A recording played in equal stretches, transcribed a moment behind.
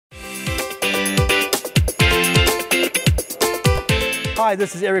Hi,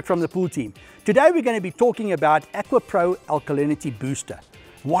 this is Eric from the pool team. Today we're going to be talking about Aqua Pro Alkalinity Booster.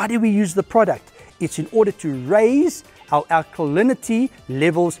 Why do we use the product? It's in order to raise our alkalinity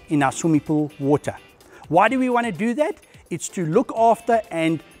levels in our swimming pool water. Why do we want to do that? It's to look after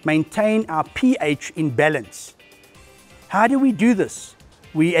and maintain our pH in balance. How do we do this?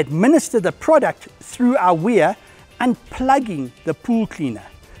 We administer the product through our weir, unplugging the pool cleaner.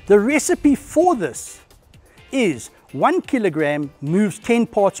 The recipe for this is 1 kilogram moves 10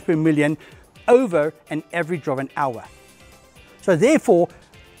 parts per million over an average of an hour. So therefore,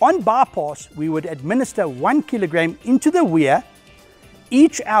 on bypass, we would administer 1 kilogram into the weir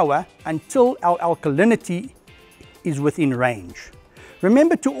each hour until our alkalinity is within range.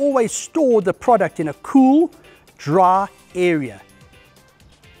 Remember to always store the product in a cool, dry area.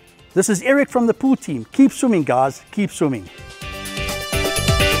 This is Eric from the pool team. Keep swimming, guys. Keep swimming.